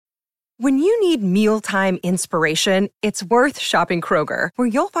When you need mealtime inspiration, it's worth shopping Kroger, where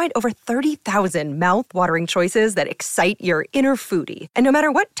you'll find over 30,000 mouth-watering choices that excite your inner foodie. And no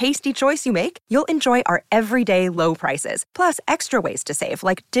matter what tasty choice you make, you'll enjoy our everyday low prices, plus extra ways to save,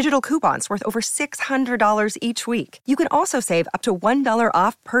 like digital coupons worth over $600 each week. You can also save up to $1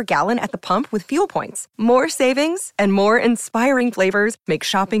 off per gallon at the pump with fuel points. More savings and more inspiring flavors make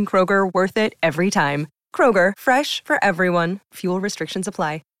shopping Kroger worth it every time. Kroger, fresh for everyone. Fuel restrictions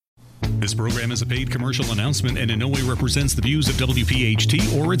apply. This program is a paid commercial announcement and in no way represents the views of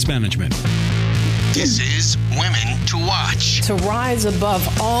WPHT or its management. This is Women to Watch. To rise above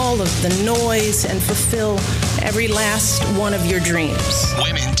all of the noise and fulfill every last one of your dreams.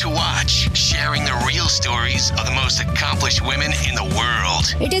 Women to Watch, sharing the real stories of the most accomplished women in the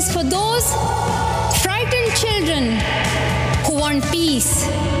world. It is for those frightened children who want peace.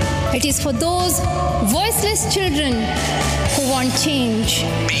 It is for those voiceless children who want change.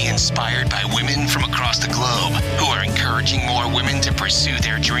 Be inspired by women from across the globe who are encouraging more women to pursue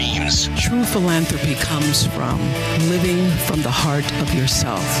their dreams. True philanthropy comes from living from the heart of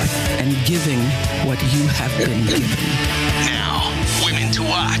yourself and giving what you have been given. Now, Women to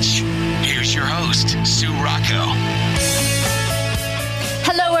Watch. Here's your host, Sue Rocco.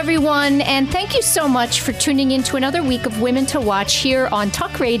 Hello, everyone, and thank you so much for tuning in to another week of Women to Watch here on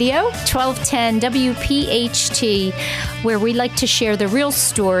Talk Radio 1210 WPHT, where we like to share the real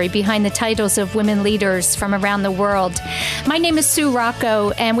story behind the titles of women leaders from around the world. My name is Sue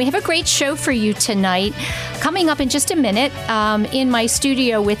Rocco, and we have a great show for you tonight. Coming up in just a minute, in my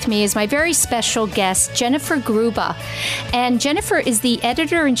studio with me is my very special guest, Jennifer Gruba. And Jennifer is the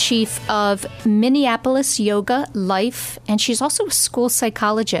editor-in-chief of Minneapolis Yoga Life, and she's also a school psychologist.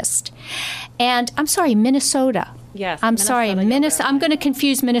 And I'm sorry, Minnesota. Yes. I'm sorry, Minnesota. I'm going to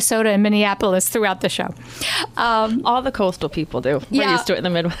confuse Minnesota and Minneapolis throughout the show. All the coastal people do. We're used to it in the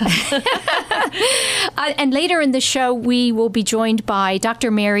Midwest. And later in the show, we will be joined by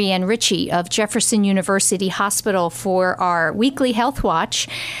Dr. Mary Ann Ritchie of Jefferson University Hospital for our weekly Health Watch.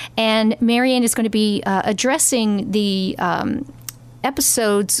 And Mary Ann is going to be addressing the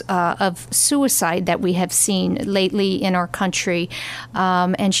episodes of suicide that we have seen lately in our country.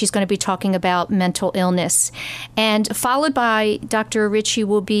 And she's going to be talking about mental illness. And followed by Dr. Ritchie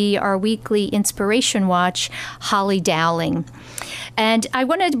will be our weekly Inspiration Watch, Holly Dowling. And I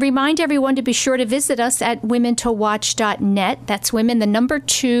want to remind everyone to be sure to visit us at womentowatch.net. That's women, the number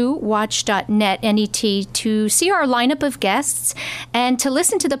 2, watch.net, N-E-T, to see our lineup of guests and to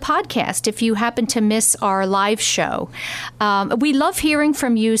listen to the podcast if you happen to miss our live show. We love hearing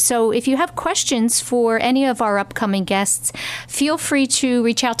from you, so if you have questions for any of our upcoming guests, feel free to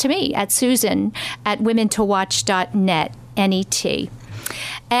reach out to me at Susan at womentowatch.net, N-E-T.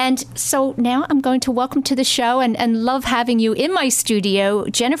 And so now I'm going to welcome to the show and love having you in my studio,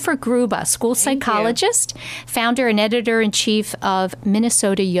 Jennifer Gruba, school psychologist, founder and editor-in-chief of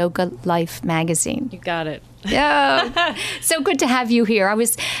Minnesota Yoga Life magazine. You got it. Yeah. So good to have you here. I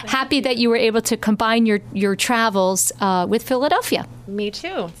was happy that you were able to combine your travels with Philadelphia. Me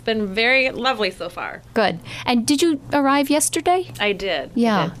too. It's been very lovely so far. Good. And did you arrive yesterday? I did.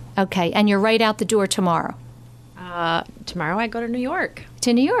 Yeah. I did. Okay. And you're right out the door tomorrow. Tomorrow I go to New York.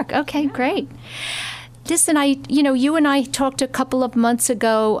 To New York. Okay, great. Listen, you and I talked a couple of months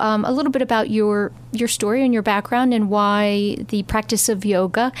ago a little bit about your story and your background and why the practice of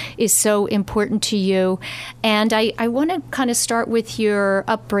yoga is so important to you. And I want to kind of start with your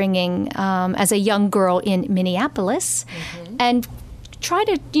upbringing as a young girl in Minneapolis and try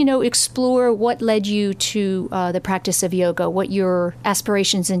to, explore what led you to the practice of yoga, what your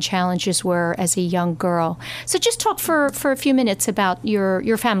aspirations and challenges were as a young girl. So just talk for a few minutes about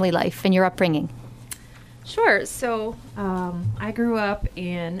your family life and your upbringing. Sure. So I grew up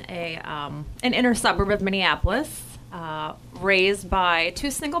in an inner suburb of Minneapolis, raised by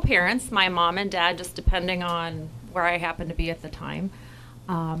 2 single parents, my mom and dad, just depending on where I happened to be at the time,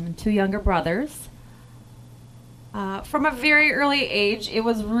 2 younger brothers. From a very early age, it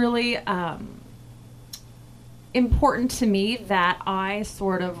was really important to me that I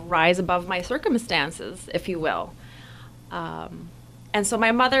sort of rise above my circumstances, if you will. And so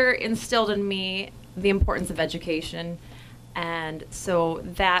my mother instilled in me the importance of education, and so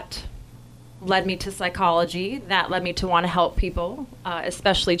that led me to psychology. That led me to want to help people,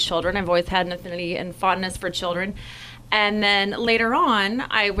 especially children. I've always had an affinity and fondness for children. And then later on,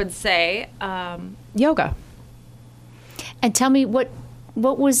 I would say yoga. And tell me, what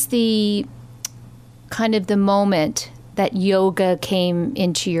was the kind of the moment that yoga came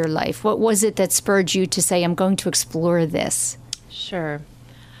into your life? What was it that spurred you to say, I'm going to explore this? Sure.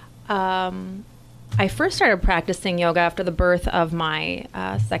 I first started practicing yoga after the birth of my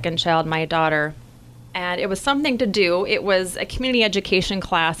second child, my daughter. And it was something to do. It was a community education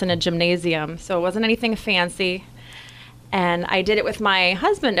class in a gymnasium, so it wasn't anything fancy. And I did it with my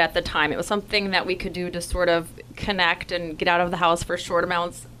husband at the time. It was something that we could do to sort of connect and get out of the house for short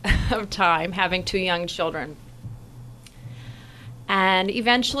amounts of time, having 2 young children. And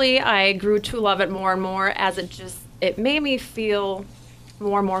eventually I grew to love it more and more as it made me feel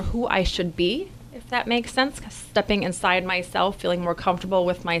more and more who I should be, if that makes sense, stepping inside myself, feeling more comfortable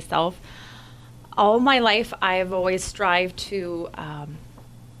with myself. All my life, I've always strived to,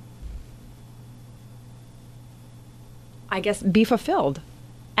 be fulfilled.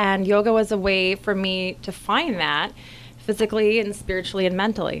 And yoga was a way for me to find that physically and spiritually and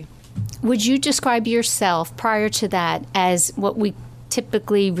mentally. Would you describe yourself prior to that as what we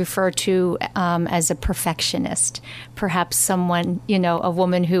typically refer to as a perfectionist? Perhaps someone, a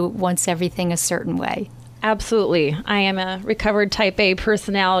woman who wants everything a certain way? Absolutely. I am a recovered type A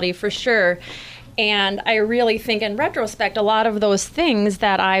personality for sure. And I really think in retrospect, a lot of those things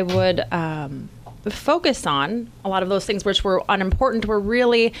that I would focus on, a lot of those things which were unimportant, were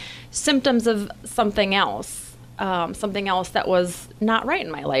really symptoms of something else that was not right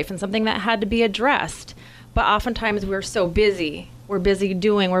in my life and something that had to be addressed. But oftentimes we're so busy. We're busy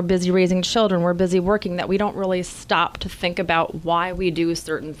doing, we're busy raising children, we're busy working that we don't really stop to think about why we do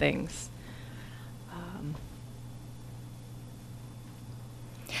certain things.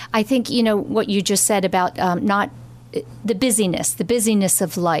 I think, what you just said about not the busyness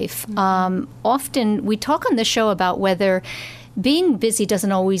of life. Often we talk on the show about whether being busy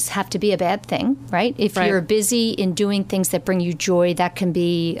doesn't always have to be a bad thing, right? If you're busy in doing things that bring you joy, that can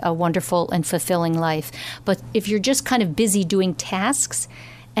be a wonderful and fulfilling life. But if you're just kind of busy doing tasks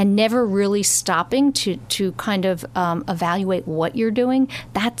and never really stopping to kind of evaluate what you're doing,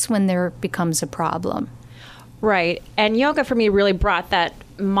 that's when there becomes a problem. Right. And yoga for me really brought that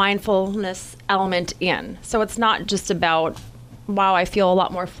mindfulness element in. So it's not just about, wow, I feel a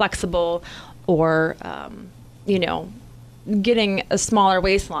lot more flexible or, getting a smaller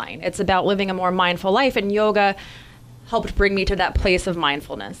waistline. It's about living a more mindful life. And yoga helped bring me to that place of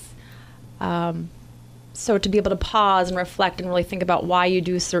mindfulness. So to be able to pause and reflect and really think about why you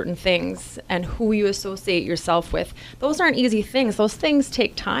do certain things and who you associate yourself with, those aren't easy things. Those things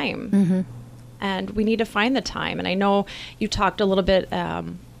take time. Mm-hmm. And we need to find the time. And I know you talked a little bit at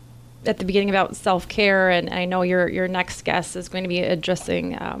the beginning about self-care, and I know your next guest is going to be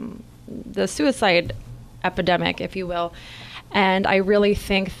addressing the suicide epidemic, if you will. And I really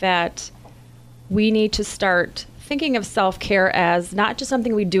think that we need to start thinking of self-care as not just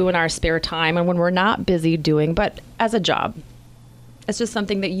something we do in our spare time and when we're not busy doing, but as a job. It's just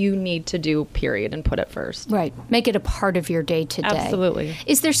something that you need to do, period, and put it first. Right. Make it a part of your day-to-day. Absolutely.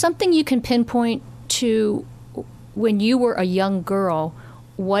 Is there something you can pinpoint to when you were a young girl,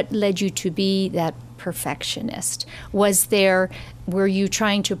 what led you to be that perfectionist? Were you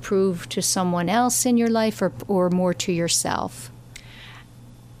trying to prove to someone else in your life or more to yourself?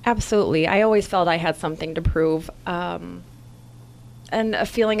 Absolutely. I always felt I had something to prove. And a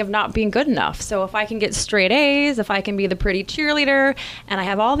feeling of not being good enough. So if I can get straight A's, if I can be the pretty cheerleader, and I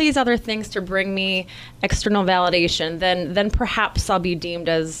have all these other things to bring me external validation, then perhaps I'll be deemed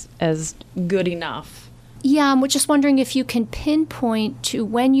as good enough. Yeah, I'm just wondering if you can pinpoint to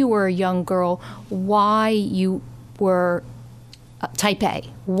when you were a young girl why you were type A,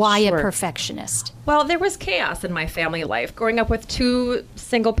 why Sure. a perfectionist. Well, there was chaos in my family life. Growing up with 2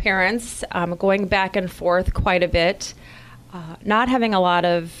 single parents, going back and forth quite a bit. Not having a lot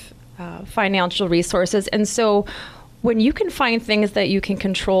of financial resources. And so when you can find things that you can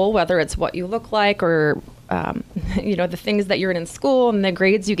control, whether it's what you look like or, the things that you're in school and the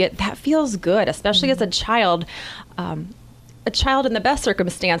grades you get, that feels good, especially as a child. A child in the best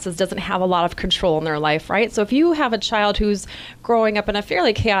circumstances doesn't have a lot of control in their life, right? So if you have a child who's growing up in a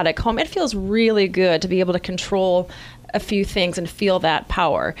fairly chaotic home, it feels really good to be able to control a few things and feel that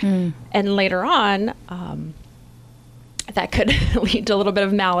power. And later on, that could lead to a little bit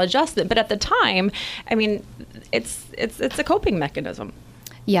of maladjustment. But at the time, I mean, it's a coping mechanism.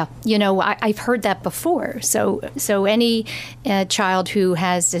 Yeah, I've heard that before. So any child who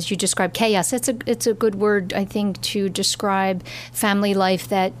has, as you described, chaos, it's a good word, I think, to describe family life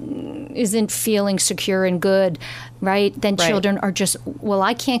that isn't feeling secure and good, right? Then children are just, well,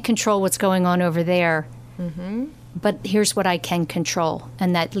 I can't control what's going on over there, but here's what I can control,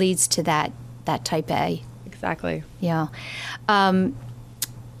 and that leads to that type A. Exactly. Yeah. I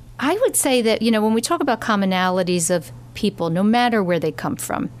would say that, when we talk about commonalities of people, no matter where they come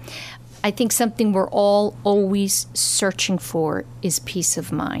from, I think something we're all always searching for is peace of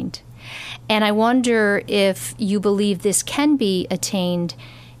mind. And I wonder if you believe this can be attained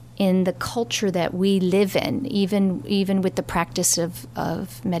in the culture that we live in, even with the practice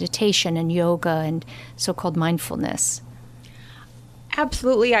of meditation and yoga and so-called mindfulness.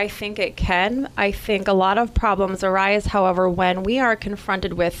 Absolutely, I think it can. I think a lot of problems arise, however, when we are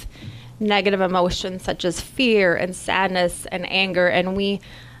confronted with negative emotions such as fear and sadness and anger, and we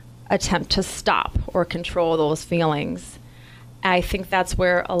attempt to stop or control those feelings. I think that's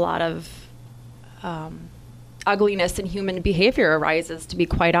where a lot of ugliness in human behavior arises, to be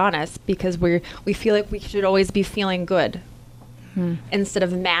quite honest, because we feel like we should always be feeling good instead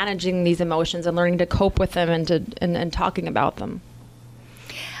of managing these emotions and learning to cope with them and talking about them.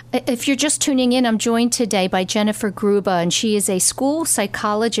 If you're just tuning in, I'm joined today by Jennifer Gruba, and she is a school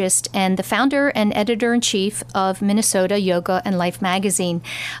psychologist and the founder and editor-in-chief of Minnesota Yoga and Life magazine.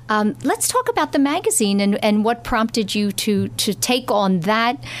 Let's talk about the magazine and what prompted you to take on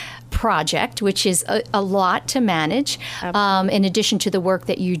that project, which is a lot to manage, in addition to the work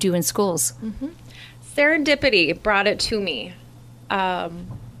that you do in schools. Mm-hmm. Serendipity brought it to me.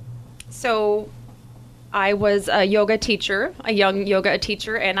 So I was a yoga teacher, a young yoga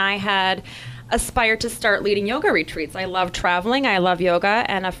teacher, and I had aspired to start leading yoga retreats. I love traveling, I love yoga,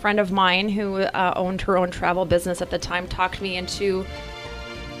 and a friend of mine who owned her own travel business at the time talked me into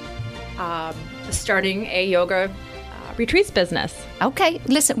starting a yoga retreats business. Okay,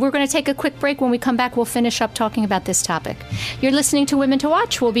 listen, we're going to take a quick break. When we come back, we'll finish up talking about this topic. You're listening to Women to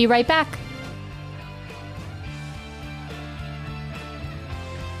Watch. We'll be right back.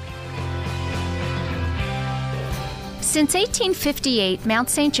 Since 1858, Mount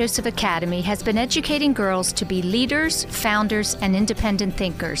St. Joseph Academy has been educating girls to be leaders, founders, and independent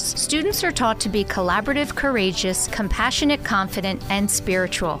thinkers. Students are taught to be collaborative, courageous, compassionate, confident, and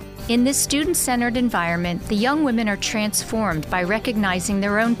spiritual. In this student-centered environment, the young women are transformed by recognizing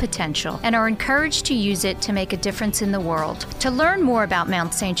their own potential and are encouraged to use it to make a difference in the world. To learn more about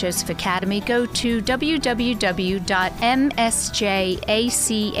Mount St. Joseph Academy, go to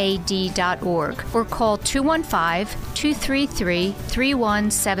www.msjacad.org or call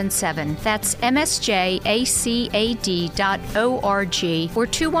 215-233-3177. That's msjacad.org or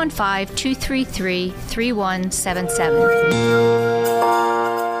 215-233-3177.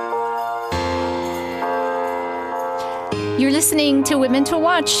 You're listening to Women to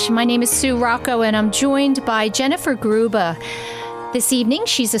Watch. My name is Sue Rocco, and I'm joined by Jennifer Gruba. This evening,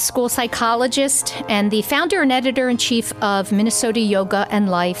 she's a school psychologist and the founder and editor-in-chief of Minnesota Yoga and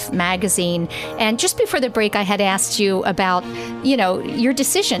Life magazine. And just before the break, I had asked you about, your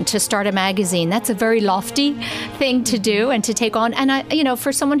decision to start a magazine. That's a very lofty thing to do and to take on. And,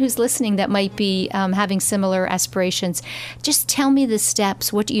 for someone who's listening that might be having similar aspirations, just tell me the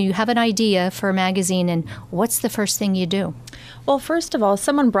steps. What do you have an idea for a magazine, and what's the first thing you do? Well, first of all,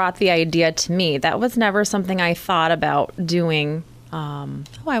 someone brought the idea to me. That was never something I thought about doing.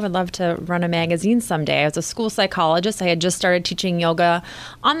 I would love to run a magazine someday. I was a school psychologist. I had just started teaching yoga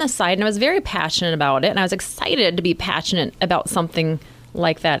on the side, and I was very passionate about it. And I was excited to be passionate about something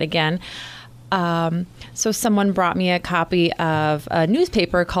like that again. So someone brought me a copy of a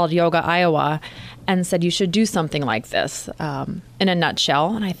newspaper called Yoga Iowa and said, you should do something like this, in a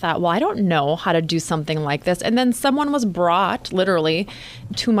nutshell. And I thought, well, I don't know how to do something like this. And then someone was brought literally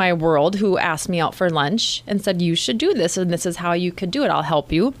to my world who asked me out for lunch and said, you should do this, and this is how you could do it. I'll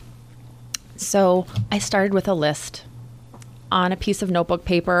help you. So I started with a list on a piece of notebook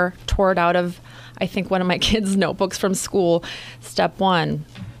paper, tore it out of, I think, one of my kids' notebooks from school. Step 1,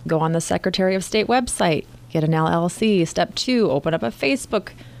 go on the Secretary of State website, get an LLC. Step 2, open up a Facebook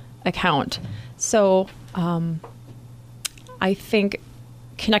account. So I think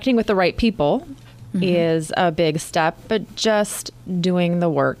connecting with the right people is a big step, but just doing the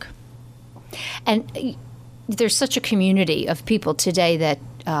work. And there's such a community of people today that,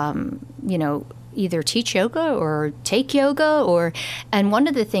 either teach yoga or take yoga, and one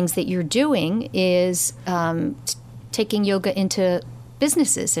of the things that you're doing is taking yoga into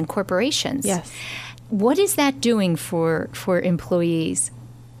businesses and corporations. Yes. What is that doing for employees?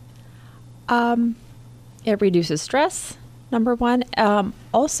 It reduces stress, number one.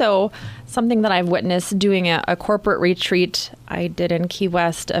 Also, something that I've witnessed doing a corporate retreat I did in Key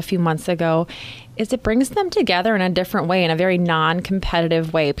West a few months ago is it brings them together in a different way, in a very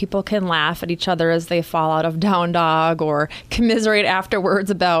non-competitive way. People can laugh at each other as they fall out of down dog or commiserate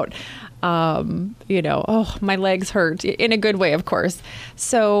afterwards about, oh, my legs hurt, in a good way, of course.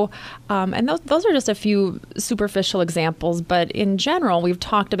 So, and those are just a few superficial examples. But in general, we've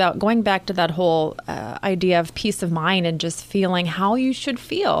talked about going back to that whole idea of peace of mind and just feeling how you should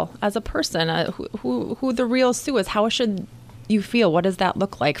feel as a person, who the real Sue is. How should you feel? What does that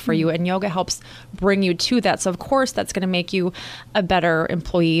look like for you? And yoga helps bring you to that. So of course, that's going to make you a better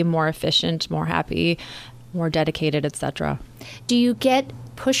employee, more efficient, more happy, more dedicated, etc. Do you get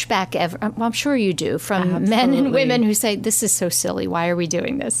pushback ever? Well, I'm sure you do, from Absolutely. men and women who say, this is so silly. Why are we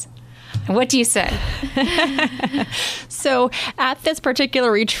doing this? And what do you say? So at this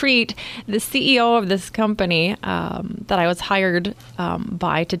particular retreat, the CEO of this company that I was hired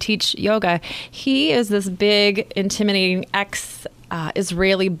by to teach yoga, he is this big, intimidating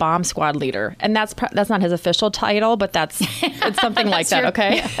Israeli bomb squad leader, and that's not his official title, but it's something like that.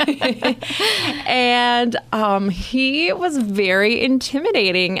 Okay, and he was very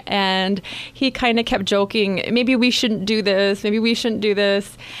intimidating, and he kind of kept joking, maybe we shouldn't do this, maybe we shouldn't do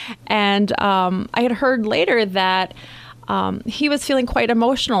this, and I had heard later that he was feeling quite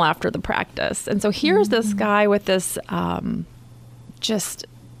emotional after the practice, and so here's this guy with this just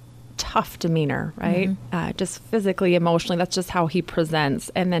tough demeanor, right? Just physically, emotionally, that's just how he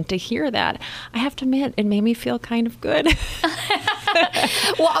presents. And then to hear that, I have to admit, it made me feel kind of good.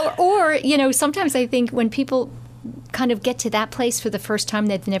 Well, or, sometimes I think when people kind of get to that place for the first time,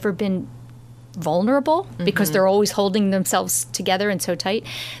 they've never been vulnerable because they're always holding themselves together and so tight,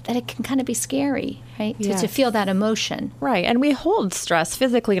 that it can kind of be scary, right? Yes. To feel that emotion. Right. And we hold stress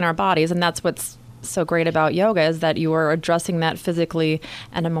physically in our bodies, and that's what's so great about yoga, is that you are addressing that physically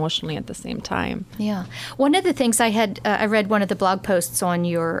and emotionally at the same time. Yeah. One of the things I read one of the blog posts on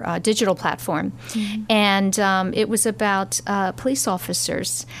your digital platform, and it was about police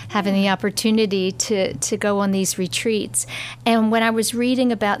officers having the opportunity to go on these retreats. And when I was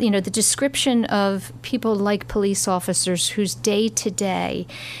reading about, the description of people like police officers whose day-to-day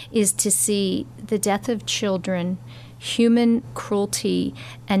is to see the death of children, human cruelty,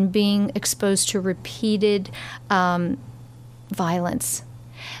 and being exposed to repeated violence.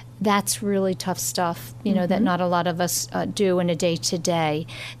 That's really tough stuff, that not a lot of us do in a day-to-day.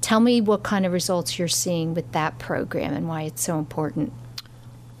 Tell me what kind of results you're seeing with that program and why it's so important.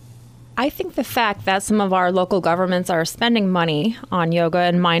 I think the fact that some of our local governments are spending money on yoga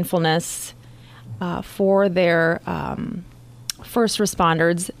and mindfulness for their first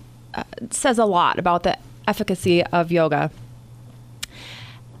responders says a lot about the efficacy of yoga.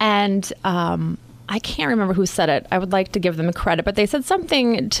 And I can't remember who said it. I would like to give them credit, but they said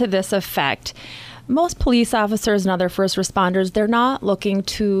something to this effect. Most police officers and other first responders, they're not looking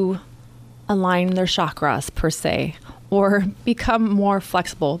to align their chakras per se or become more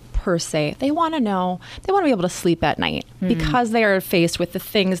flexible per se. They want to be able to sleep at night because they are faced with the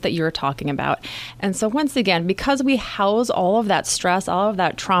things that you're talking about. And so once again, because we house all of that stress, all of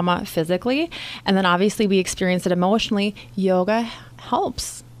that trauma physically, and then obviously we experience it emotionally, yoga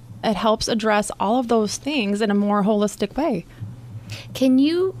helps. It helps address all of those things in a more holistic way. Can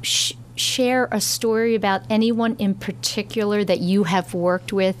you share a story about anyone in particular that you have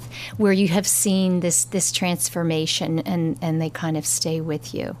worked with where you have seen this transformation and they kind of stay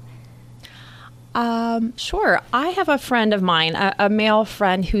with you? Sure. I have a friend of mine, a male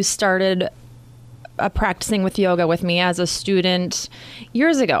friend who started practicing with yoga with me as a student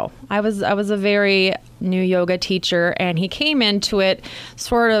years ago. I was a very new yoga teacher, and he came into it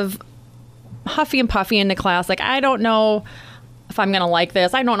sort of huffy and puffy into class, like, I don't know if I'm going to like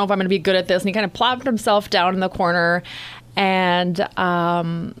this. I don't know if I'm going to be good at this. And he kind of plopped himself down in the corner. And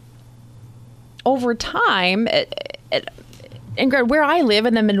over time, and where I live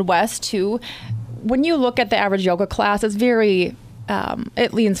in the Midwest too, when you look at the average yoga class, it's very,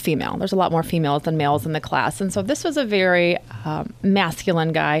 it leans female. There's a lot more females than males in the class. And so this was a very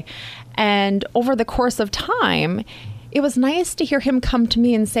masculine guy. And over the course of time, it was nice to hear him come to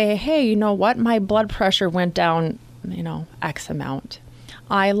me and say, hey, you know what? My blood pressure went down, X amount.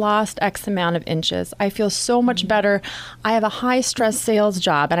 I lost X amount of inches. I feel so much better. I have a high stress sales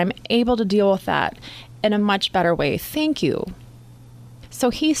job, and I'm able to deal with that in a much better way. Thank you.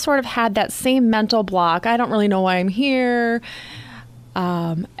 So he sort of had that same mental block. I don't really know why I'm here.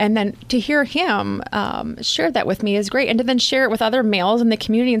 And then to hear him share that with me is great. And to then share it with other males in the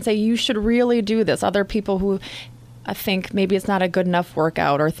community and say, you should really do this. Other people who think maybe it's not a good enough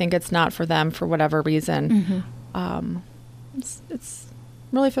workout or think it's not for them for whatever reason. It's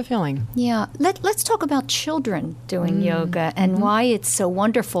really fulfilling. Yeah. Let's talk about children doing yoga and why it's so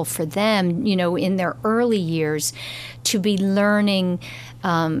wonderful for them, in their early years to be learning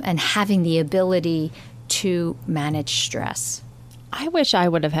and having the ability to manage stress. I wish I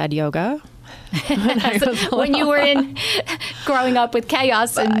would have had yoga when you were growing up with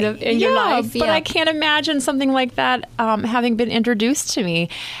chaos in your life. But I can't imagine something like that having been introduced to me.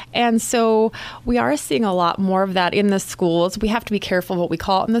 And so we are seeing a lot more of that in the schools. We have to be careful what we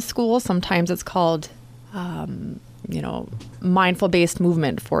call it in the schools. Sometimes it's called mindful-based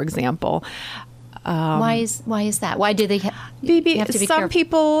movement, for example. Why is that? Why do they have to be some careful?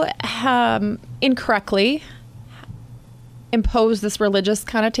 people incorrectly impose this religious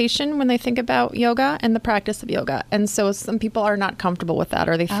connotation when they think about yoga and the practice of yoga. And so some people are not comfortable with that,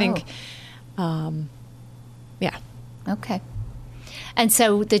 or they think, Okay. And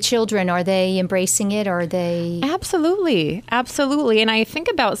so the children, are they embracing it, or are they? Absolutely. And I think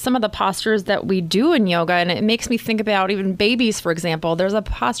about some of the postures that we do in yoga, and it makes me think about even babies, for example. There's a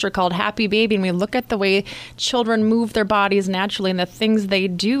posture called Happy Baby, and we look at the way children move their bodies naturally and the things they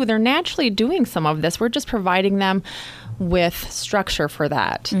do. They're naturally doing some of this. We're just providing them with structure for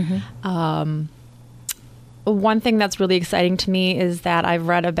that. One thing that's really exciting to me is that I've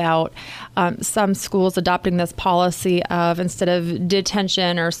read about some schools adopting this policy of, instead of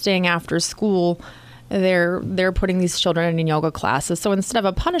detention or staying after school, they're putting these children in yoga classes. So instead of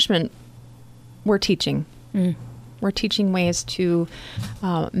a punishment, we're teaching. We're teaching ways to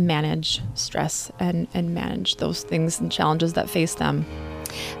manage stress and manage those things and challenges that face them.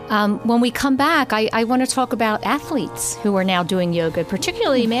 When we come back, I want to talk about athletes who are now doing yoga,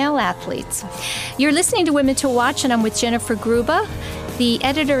 particularly male athletes. You're listening to Women to Watch, and I'm with Jennifer Gruba, the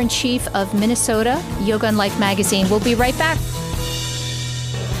editor-in-chief of Minnesota Yoga and Life magazine. We'll be right back.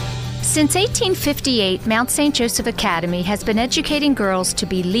 Since 1858, Mount St. Joseph Academy has been educating girls to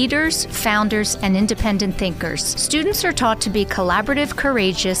be leaders, founders, and independent thinkers. Students are taught to be collaborative,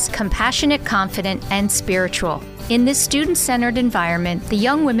 courageous, compassionate, confident, and spiritual. In this student-centered environment, the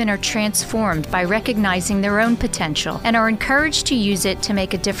young women are transformed by recognizing their own potential and are encouraged to use it to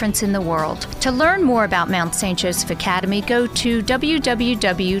make a difference in the world. To learn more about Mount St. Joseph Academy, go to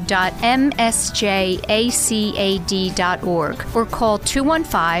www.msjacad.org or call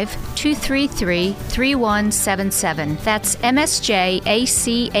 215-233-3177. That's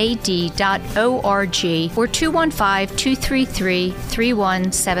msjacad.org or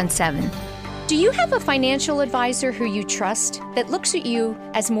 215-233-3177. Do you have a financial advisor who you trust that looks at you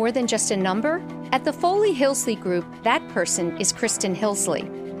as more than just a number? At the Foley Hillsley Group, that person is Kristen Hillsley.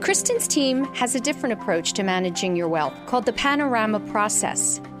 Kristen's team has a different approach to managing your wealth called the Panorama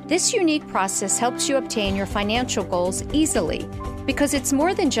Process. This unique process helps you obtain your financial goals easily because it's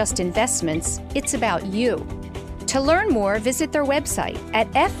more than just investments, it's about you. To learn more, visit their website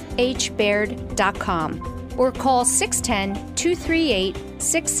at fhbaird.com. or call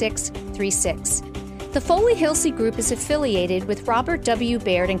 610-238-6636. The Foley Hillsley Group is affiliated with Robert W.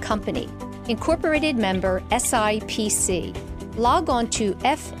 Baird & Company, incorporated member SIPC. Log on to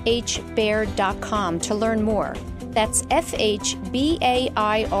fhbaird.com to learn more. That's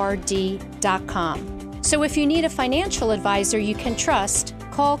fhbaird.com. So if you need a financial advisor you can trust,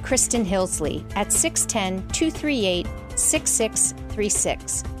 call Kristen Hillsley at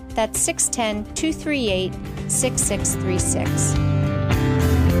 610-238-6636. That's 610-238-6636.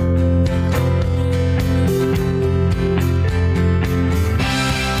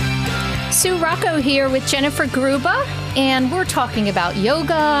 Sue Rocco here with Jennifer Gruba, and we're talking about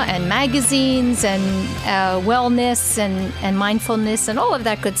yoga and magazines and wellness and mindfulness and all of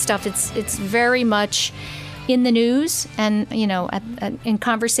that good stuff. It's very much in the news and, in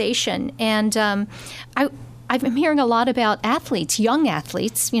conversation. And I'm hearing a lot about athletes, young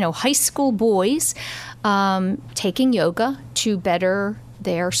athletes, high school boys, taking yoga to better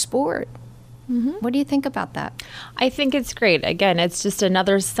their sport. Mm-hmm. What do you think about that? I think it's great. Again, it's just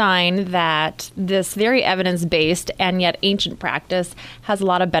another sign that this very evidence-based and yet ancient practice has a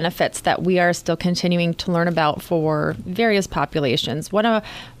lot of benefits that we are still continuing to learn about for various populations. One of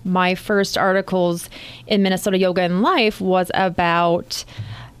my first articles in Minnesota Yoga and Life was about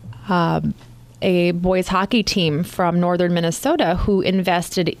a boys hockey team from northern Minnesota who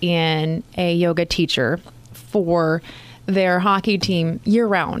invested in a yoga teacher for their hockey team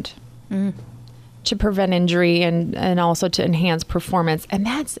year-round to prevent injury and also to enhance performance. And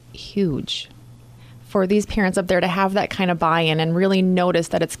that's huge for these parents up there to have that kind of buy-in and really notice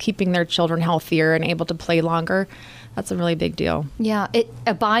that it's keeping their children healthier and able to play longer. That's a really big deal. Yeah,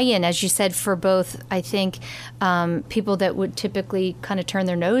 a buy-in, as you said, for both, I think, people that would typically kind of turn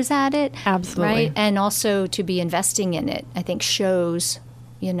their nose at it. Absolutely. Right? And also to be investing in it, I think shows,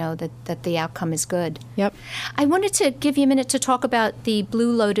 that the outcome is good. Yep. I wanted to give you a minute to talk about the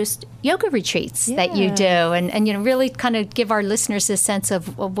Blue Lotus yoga retreats that you do and really kind of give our listeners a sense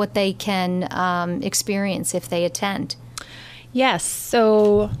of what they can experience if they attend. Yes.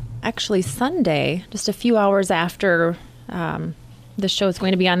 So actually Sunday, just a few hours after the show is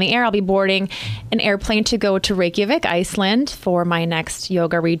going to be on the air, I'll be boarding an airplane to go to Reykjavik, Iceland for my next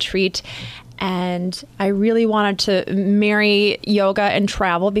yoga retreat. And I really wanted to marry yoga and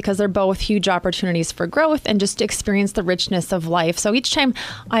travel because they're both huge opportunities for growth and just to experience the richness of life. So each time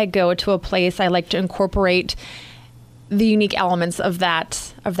I go to a place, I like to incorporate the unique elements of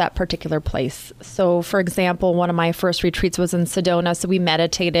that particular place. So, for example, one of my first retreats was in Sedona. So we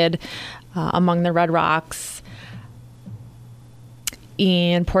meditated among the red rocks.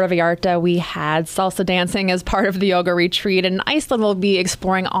 In Puerto Vallarta, we had salsa dancing as part of the yoga retreat. And Iceland will be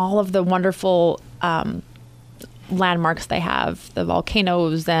exploring all of the wonderful landmarks they have, the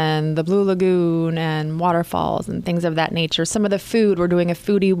volcanoes and the Blue Lagoon and waterfalls and things of that nature. Some of the food, we're doing a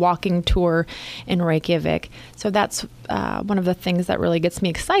foodie walking tour in Reykjavik. So that's one of the things that really gets me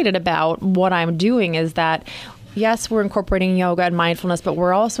excited about what I'm doing is that, yes, we're incorporating yoga and mindfulness, but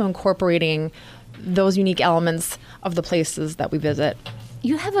we're also incorporating those unique elements of the places that we visit.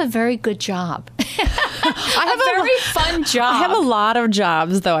 You have a very good job. I have a very fun job. I have a lot of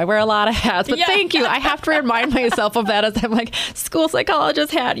jobs, though. I wear a lot of hats. But thank you. I have to remind myself of that as I'm like school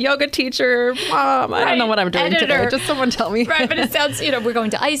psychologist hat, yoga teacher, mom. I don't know what I'm doing today. Just someone tell me. Right, but it sounds, we're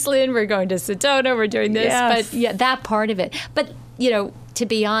going to Iceland, we're going to Sedona, we're doing this. Yes. But yeah, that part of it. But, to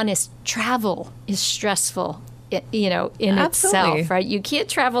be honest, travel is stressful. In Absolutely. itself, right? You can't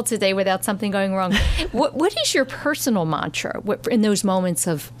travel today without something going wrong. What is your personal mantra in those moments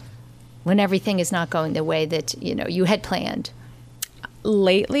of when everything is not going the way that you had planned?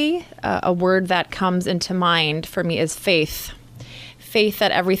 Lately, a word that comes into mind for me is faith. Faith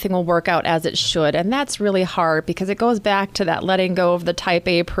that everything will work out as it should. And that's really hard because it goes back to that letting go of the type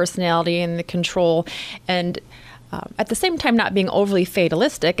A personality and the control and at the same time, not being overly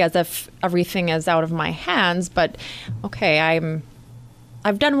fatalistic as if everything is out of my hands. But, okay,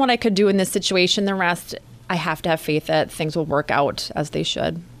 I've done what I could do in this situation. The rest, I have to have faith that things will work out as they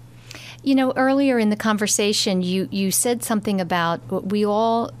should. Earlier in the conversation, you said something about we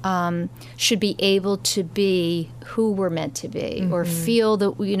all should be able to be who we're meant to be or feel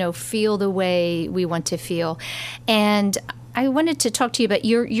the way we want to feel. And I wanted to talk to you about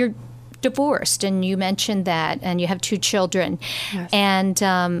your divorced, and you mentioned that, and you have 2 children. Yes. And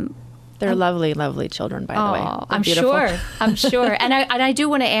they're lovely, lovely children, by the way. They're I'm beautiful. I'm sure. And I do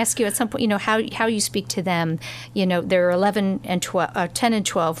want to ask you at some point, how you speak to them. They're 11 and 12, 10 and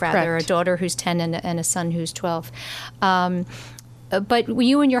 12 rather. Correct. A daughter who's 10 and a son who's 12. But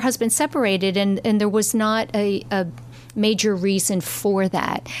you and your husband separated, and there was not a major reason for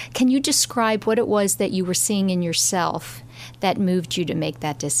that. Can you describe what it was that you were seeing in yourself that moved you to make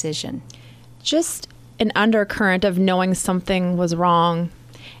that decision? Just an undercurrent of knowing something was wrong.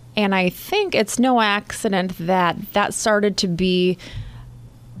 And I think it's no accident that started to be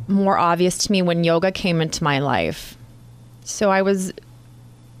more obvious to me when yoga came into my life. So I was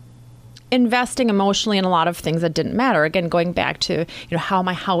investing emotionally in a lot of things that didn't matter. Again, going back to how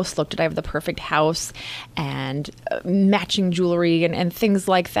my house looked. Did I have the perfect house and matching jewelry and things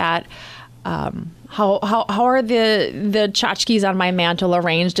like that? How are the tchotchkes on my mantle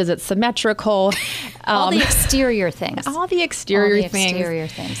arranged? Is it symmetrical? All the exterior things. All the exterior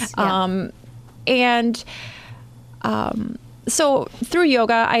things. Yeah. So through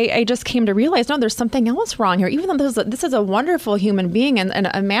yoga, I just came to realize, no, there's something else wrong here. Even though this is a wonderful human being and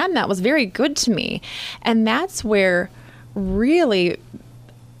a man that was very good to me. And that's where really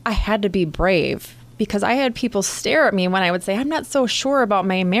I had to be brave. Because I had people stare at me when I would say, I'm not so sure about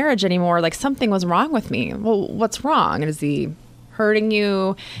my marriage anymore. Like something was wrong with me. Well, what's wrong? Is he hurting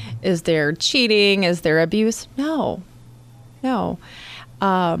you? Is there cheating? Is there abuse? No. So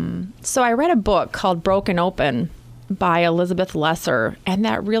I read a book called Broken Open by Elizabeth Lesser. And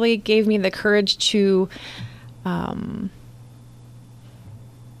that really gave me the courage to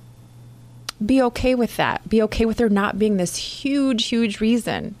be okay with that. Be okay with there not being this huge, huge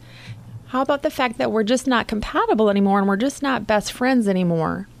reason. How about the fact that we're just not compatible anymore and we're just not best friends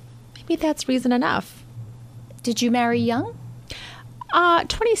anymore? Maybe that's reason enough. Did you marry young?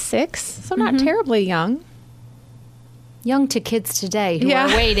 26, so not terribly young. Young to kids today who are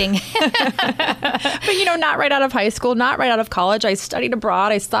waiting. But, not right out of high school, not right out of college. I studied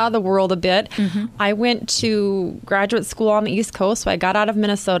abroad. I saw the world a bit. I went to graduate school on the East Coast, so I got out of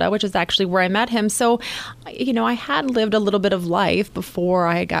Minnesota, which is actually where I met him. So, I had lived a little bit of life before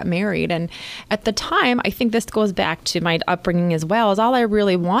I got married. And at the time, I think this goes back to my upbringing as well, is all I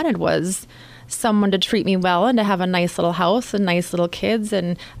really wanted was someone to treat me well and to have a nice little house and nice little kids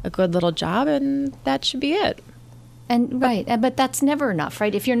and a good little job, and that should be it. And but that's never enough,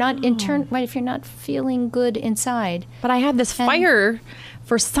 right? If you're not if you're not feeling good inside. But I had this fire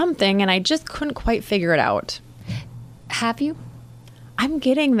for something, and I just couldn't quite figure it out. Have you? I'm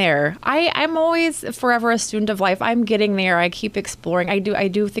getting there. I'm always forever a student of life. I'm getting there. I keep exploring. I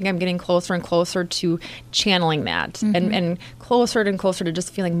do think I'm getting closer and closer to channeling that, and closer and closer to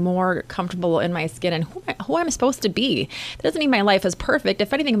just feeling more comfortable in my skin and who I'm supposed to be. That doesn't mean my life is perfect.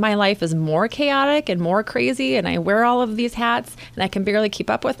 If anything, my life is more chaotic and more crazy, and I wear all of these hats, and I can barely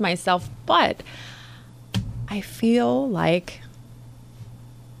keep up with myself. But I feel like,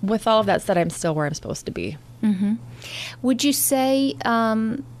 with all of that said, I'm still where I'm supposed to be. Mm-hmm. Would you say,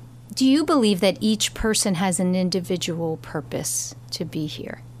 do you believe that each person has an individual purpose to be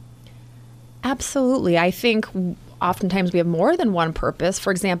here? Absolutely. I think oftentimes we have more than one purpose. For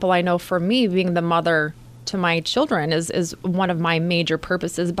example, I know for me, being the mother to my children is one of my major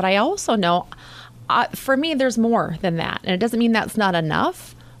purposes. But I also know, for me, there's more than that. And it doesn't mean that's not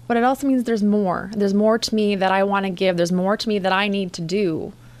enough, but it also means there's more. There's more to me that I want to give. There's more to me that I need to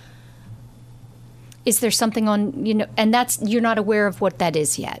do. Is there something on, and that's, you're not aware of what that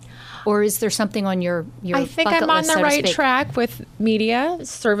is yet? Or is there something on your I think bucket I'm on list, the so to right speak? track with media,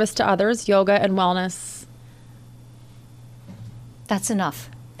 service to others, yoga, and wellness. That's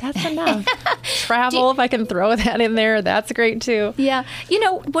enough. That's enough. Travel, if I can throw that in there, that's great too. Yeah.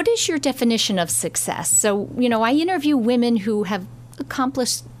 What is your definition of success? So, I interview women who have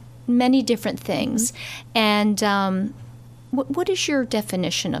accomplished many different things. And what is your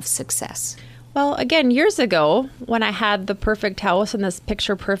definition of success? Well, again, years ago, when I had the perfect house and this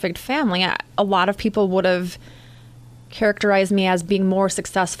picture-perfect family, a lot of people would have characterized me as being more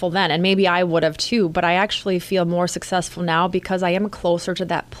successful then, and maybe I would have too, but I actually feel more successful now because I am closer to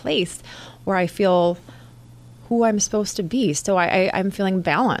that place where I feel who I'm supposed to be. So I'm feeling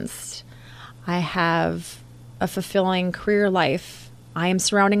balanced. I have a fulfilling career life. I am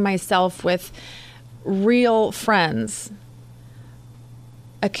surrounding myself with real friends,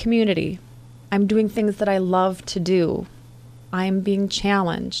 a community. I'm doing things that I love to do. I'm being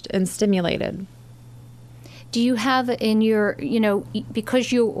challenged and stimulated. Do you have in your,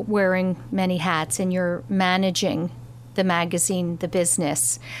 because you're wearing many hats and you're managing the magazine, the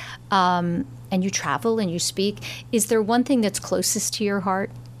business, and you travel and you speak, is there one thing that's closest to your heart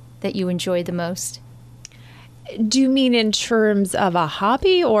that you enjoy the most? Do you mean in terms of a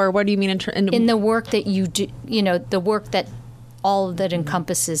hobby, or what do you mean in the work that you do, the work that all that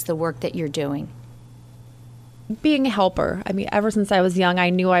encompasses the work that you're doing? Being a helper. I mean, ever since I was young,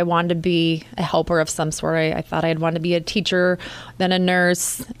 I knew I wanted to be a helper of some sort. I thought I'd want to be a teacher, then a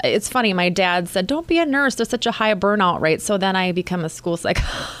nurse. It's funny, my dad said, don't be a nurse. There's such a high burnout rate. So then I become a school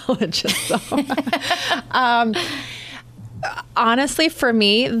psychologist. So. Honestly, for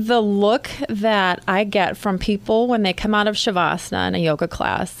me, the look that I get from people when they come out of Shavasana in a yoga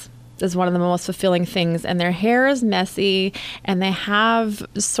class is one of the most fulfilling things. And their hair is messy, and they have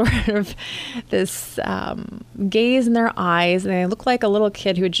sort of this gaze in their eyes, and they look like a little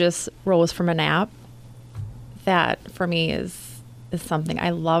kid who just rose from a nap. That, for me, is something.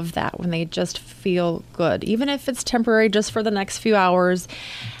 I love that, when they just feel good. Even if it's temporary, just for the next few hours.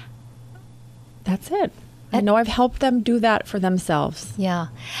 That's it. I know I've helped them do that for themselves. Yeah.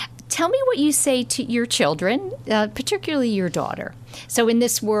 Tell me what you say to your children, particularly your daughter. So in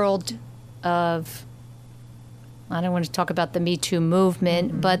this world of, I don't want to talk about the Me Too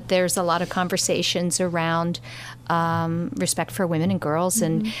movement, but there's a lot of conversations around respect for women and girls.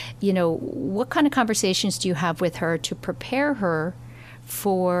 And, what kind of conversations do you have with her to prepare her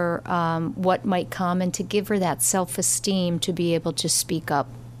for what might come, and to give her that self-esteem to be able to speak up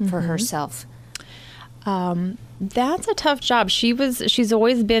for herself? That's a tough job. She's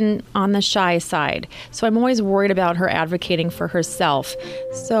always been on the shy side. So I'm always worried about her advocating for herself.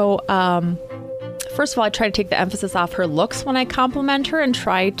 So, first of all, I try to take the emphasis off her looks when I compliment her, and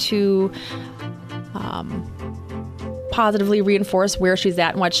try to positively reinforce where she's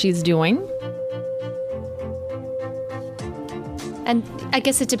at and what she's doing. And I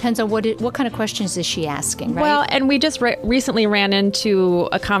guess it depends on what kind of questions is she asking, right? Well, and we just recently ran into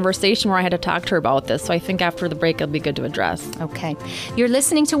a conversation where I had to talk to her about this. So I think after the break, it'll be good to address. Okay. You're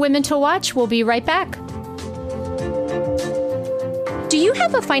listening to Women to Watch. We'll be right back. Do you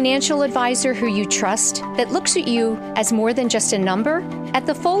have a financial advisor who you trust that looks at you as more than just a number? At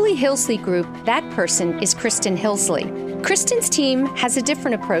the Foley Hillsley Group, that person is Kristen Hillsley. Kristen's team has a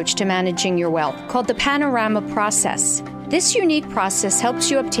different approach to managing your wealth called the Panorama Process. This unique process helps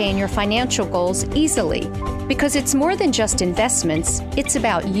you obtain your financial goals easily because it's more than just investments, it's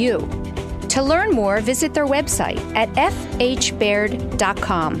about you. To learn more, visit their website at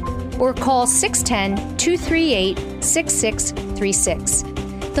fhbaird.com or call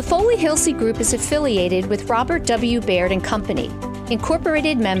 610-238-6636. The Foley Hillsley Group is affiliated with Robert W. Baird & Company,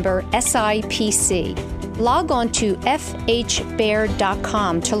 Incorporated member SIPC. log on to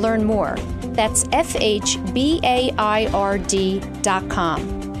fhbaird.com to learn more. That's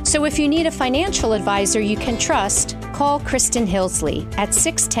FHBAIRD.com. So if you need a financial advisor you can trust, call Kristen Hillsley at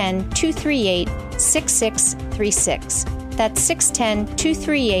 610-238-6636. That's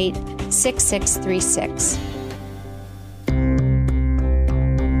 610-238-6636.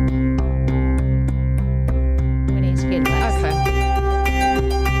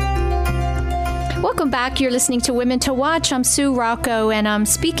 Welcome back. You're listening to Women to Watch. I'm Sue Rocco, and I'm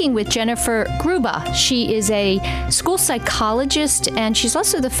speaking with Jennifer Gruba. She is a school psychologist, and she's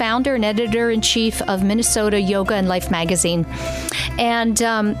also the founder and editor-in-chief of Minnesota Yoga and Life magazine. And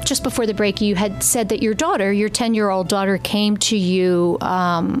just before the break, you had said that your daughter, your 10-year-old daughter, came to you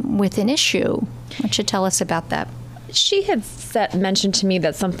with an issue. Why don't you tell us about that? She had mentioned to me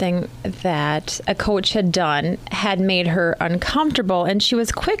that something that a coach had done had made her uncomfortable, and she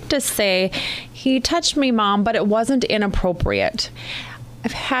was quick to say, "He touched me, Mom, but it wasn't inappropriate."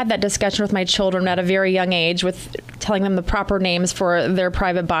 I've had that discussion with my children at a very young age, with telling them the proper names for their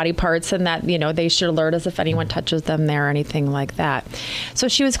private body parts, and that, you know, they should alert us if anyone touches them there or anything like that. So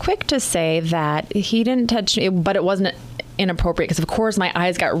she was quick to say that he didn't touch me, but it wasn't inappropriate, because of course my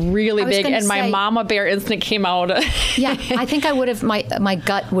eyes got really big and my mama bear instinct came out. Yeah, I think I would have, my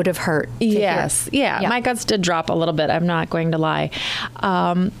gut would have hurt. Yes, yeah, my guts did drop a little bit, I'm not going to lie.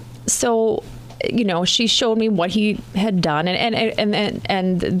 So, you know, she showed me what he had done,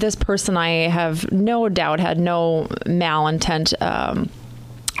 and this person, I have no doubt, had no malintent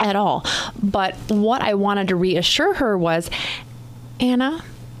at all. But what I wanted to reassure her was, Anna,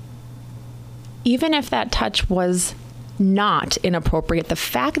 even if that touch was not inappropriate, the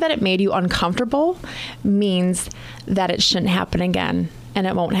fact that it made you uncomfortable means that it shouldn't happen again, and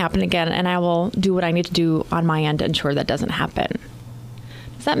it won't happen again, and I will do what I need to do on my end to ensure that doesn't happen.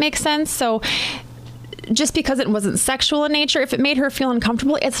 Does that make sense? So just because it wasn't sexual in nature, if it made her feel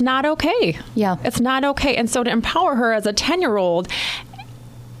uncomfortable, it's not okay. Yeah. It's not okay. And so to empower her as a 10-year-old,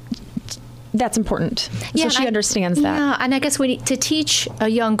 that's important. Yeah, so she understands that. Yeah, and I guess we need to teach a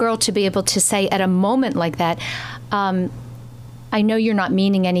young girl to be able to say at a moment like that, I know you're not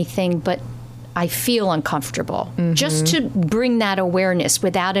meaning anything, but I feel uncomfortable. Mm-hmm. Just to bring that awareness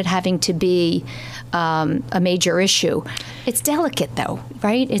without it having to be a major issue. It's delicate, though,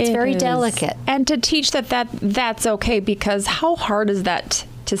 right? It's very delicate. And to teach that's okay, because how hard is that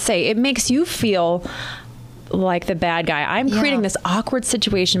to say? It makes you feel like the bad guy. I'm creating this awkward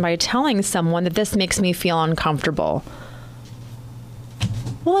situation by telling someone that this makes me feel uncomfortable.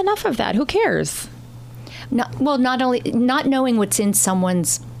 Well, enough of that. Who cares? Not knowing what's in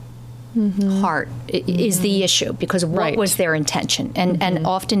someone's heart is the issue, because what was their intention? And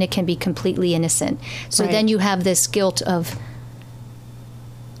often it can be completely innocent. So then you have this guilt of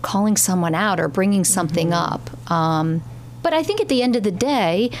calling someone out or bringing something up. But I think at the end of the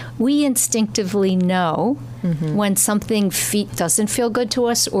day, we instinctively know when something doesn't feel good to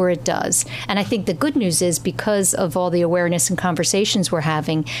us or it does. And I think the good news is, because of all the awareness and conversations we're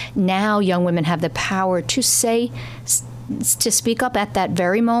having, now young women have the power to speak up at that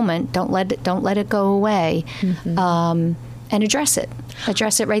very moment. Don't let it go away, and address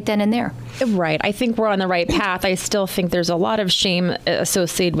it right then and there. Right. I think we're on the right path. I still think there's a lot of shame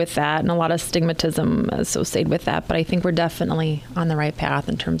associated with that and a lot of stigmatism associated with that. But I think we're definitely on the right path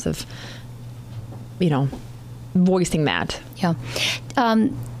in terms of, voicing that. Yeah.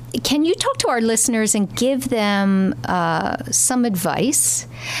 Can you talk to our listeners and give them some advice?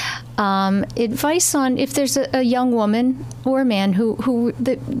 Advice on if there's a young woman or a man who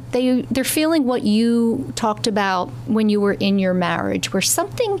they're feeling what you talked about when you were in your marriage, where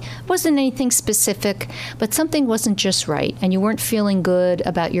something wasn't anything specific, but something wasn't just right, and you weren't feeling good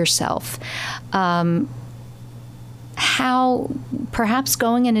about yourself. How perhaps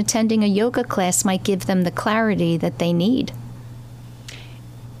going and attending a yoga class might give them the clarity that they need.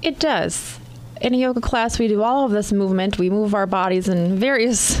 It does. In a yoga class, we do all of this movement. We move our bodies in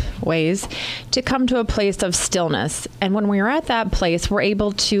various ways to come to a place of stillness. And when we're at that place, we're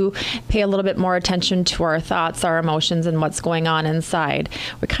able to pay a little bit more attention to our thoughts, our emotions, and what's going on inside.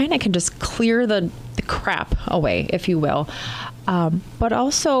 We kind of can just clear the crap away, if you will. But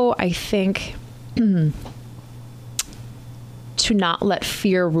also, I think to not let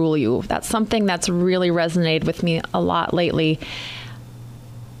fear rule you. That's something that's really resonated with me a lot lately.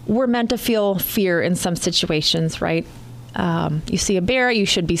 We're meant to feel fear in some situations, right? You see a bear, you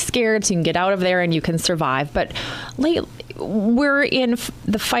should be scared so you can get out of there and you can survive. But lately, we're in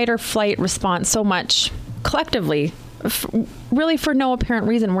the fight or flight response so much collectively, really for no apparent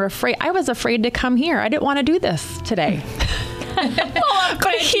reason. We're afraid. I was afraid to come here. I didn't want to do this today. Well,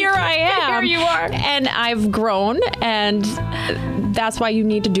 But here I am. Here you are. And I've grown, and that's why you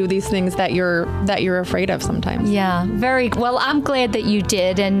need to do these things that you're afraid of sometimes. Yeah, very well. I'm glad that you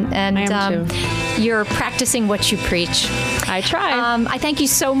did, and I am too. You're practicing what you preach. I try. I thank you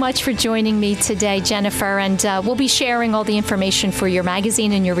so much for joining me today, Jennifer, and we'll be sharing all the information for your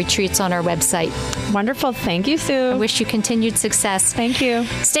magazine and your retreats on our website. Wonderful. Thank you, Sue. I wish you continued success. Thank you.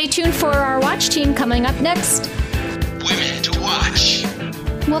 Stay tuned for our Watch Team coming up next. Women to watch.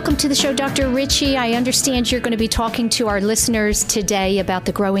 Welcome to the show, Dr. Ritchie. I understand you're going to be talking to our listeners today about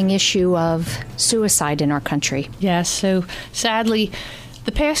the growing issue of suicide in our country. Yes, so sadly,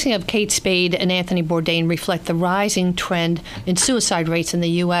 the passing of Kate Spade and Anthony Bourdain reflect the rising trend in suicide rates in the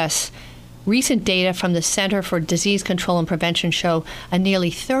U.S. Recent data from the Center for Disease Control and Prevention show a nearly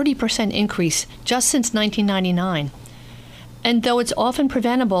 30% increase just since 1999. And though it's often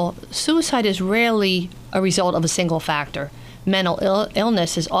preventable, suicide is rarely a result of a single factor. Mental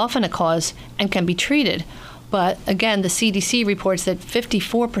illness is often a cause and can be treated. But again, the CDC reports that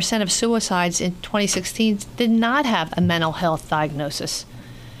 54% of suicides in 2016 did not have a mental health diagnosis.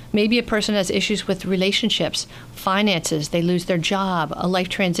 Maybe a person has issues with relationships, finances, they lose their job, a life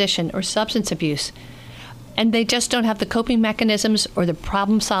transition, or substance abuse. And they just don't have the coping mechanisms or the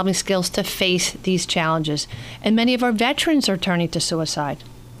problem-solving skills to face these challenges. And many of our veterans are turning to suicide.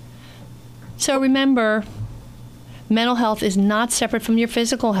 So remember, mental health is not separate from your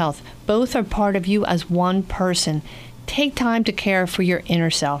physical health. Both are part of you as one person. Take time to care for your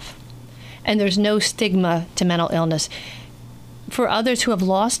inner self. And there's no stigma to mental illness. For others who have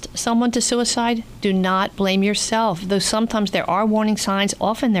lost someone to suicide, do not blame yourself. Though sometimes there are warning signs,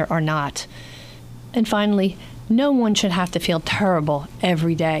 often there are not. And finally, no one should have to feel terrible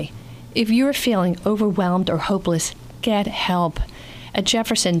every day. If you're feeling overwhelmed or hopeless, get help. At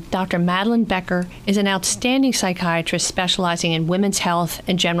Jefferson, Dr. Madeline Becker is an outstanding psychiatrist specializing in women's health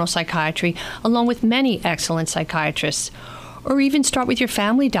and general psychiatry, along with many excellent psychiatrists. Or even start with your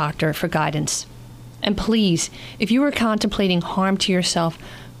family doctor for guidance. And please, if you are contemplating harm to yourself,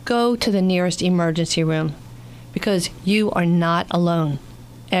 go to the nearest emergency room, because you are not alone.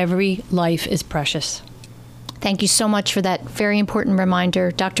 Every life is precious. Thank you so much for that very important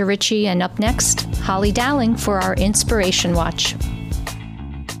reminder, Dr. Ritchie. And up next, Holly Dowling for our Inspiration Watch.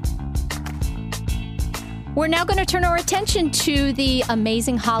 We're now going to turn our attention to the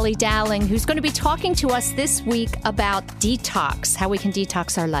amazing Holly Dowling, who's going to be talking to us this week about detox, how we can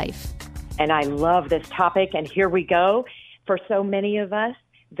detox our life. And I love this topic, and here we go. For so many of us,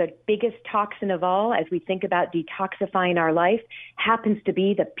 the biggest toxin of all, as we think about detoxifying our life, happens to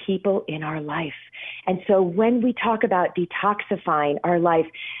be the people in our life. And so when we talk about detoxifying our life,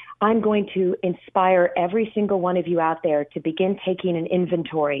 I'm going to inspire every single one of you out there to begin taking an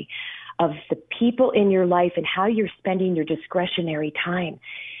inventory of the people in your life and how you're spending your discretionary time,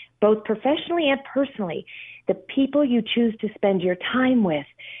 both professionally and personally. The people you choose to spend your time with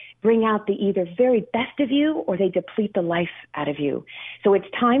bring out the either very best of you or they deplete the life out of you. So it's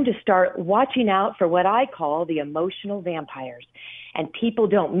time to start watching out for what I call the emotional vampires. And people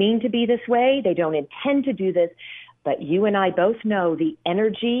don't mean to be this way. They don't intend to do this. But you and I both know the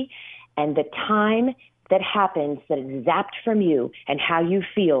energy and the time that happens that is zapped from you and how you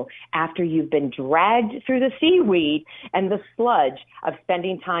feel after you've been dragged through the seaweed and the sludge of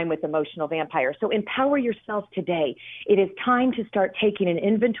spending time with emotional vampires. So empower yourself today. It is time to start taking an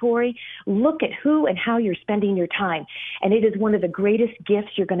inventory. Look at who and how you're spending your time. And it is one of the greatest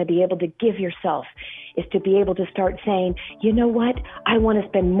gifts you're going to be able to give yourself, is to be able to start saying, you know what, I want to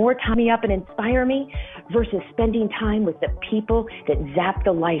spend more time up and inspire me versus spending time with the people that zap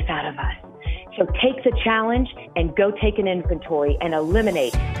the life out of us. So take the challenge and go take an inventory and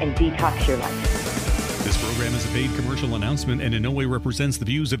eliminate and detox your life. This program is a paid commercial announcement and in no way represents the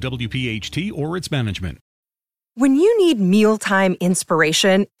views of WPHT or its management. When you need mealtime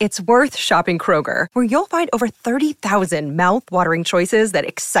inspiration, it's worth shopping Kroger, where you'll find over 30,000 mouth-watering choices that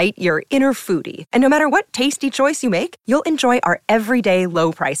excite your inner foodie. And no matter what tasty choice you make, you'll enjoy our everyday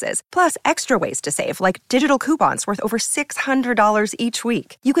low prices, plus extra ways to save, like digital coupons worth over $600 each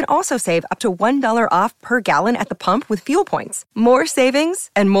week. You can also save up to $1 off per gallon at the pump with fuel points. More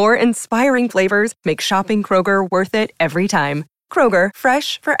savings and more inspiring flavors make shopping Kroger worth it every time. Kroger,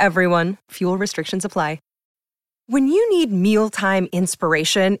 fresh for everyone. Fuel restrictions apply. When you need mealtime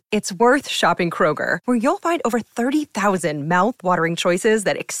inspiration, it's worth shopping Kroger, where you'll find over 30,000 mouth-watering choices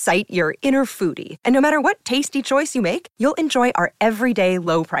that excite your inner foodie. And no matter what tasty choice you make, you'll enjoy our everyday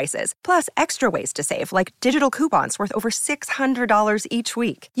low prices, plus extra ways to save, like digital coupons worth over $600 each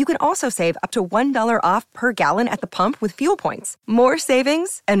week. You can also save up to $1 off per gallon at the pump with fuel points. More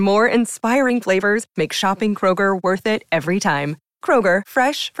savings and more inspiring flavors make shopping Kroger worth it every time. Kroger,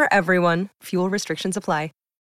 fresh for everyone. Fuel restrictions apply.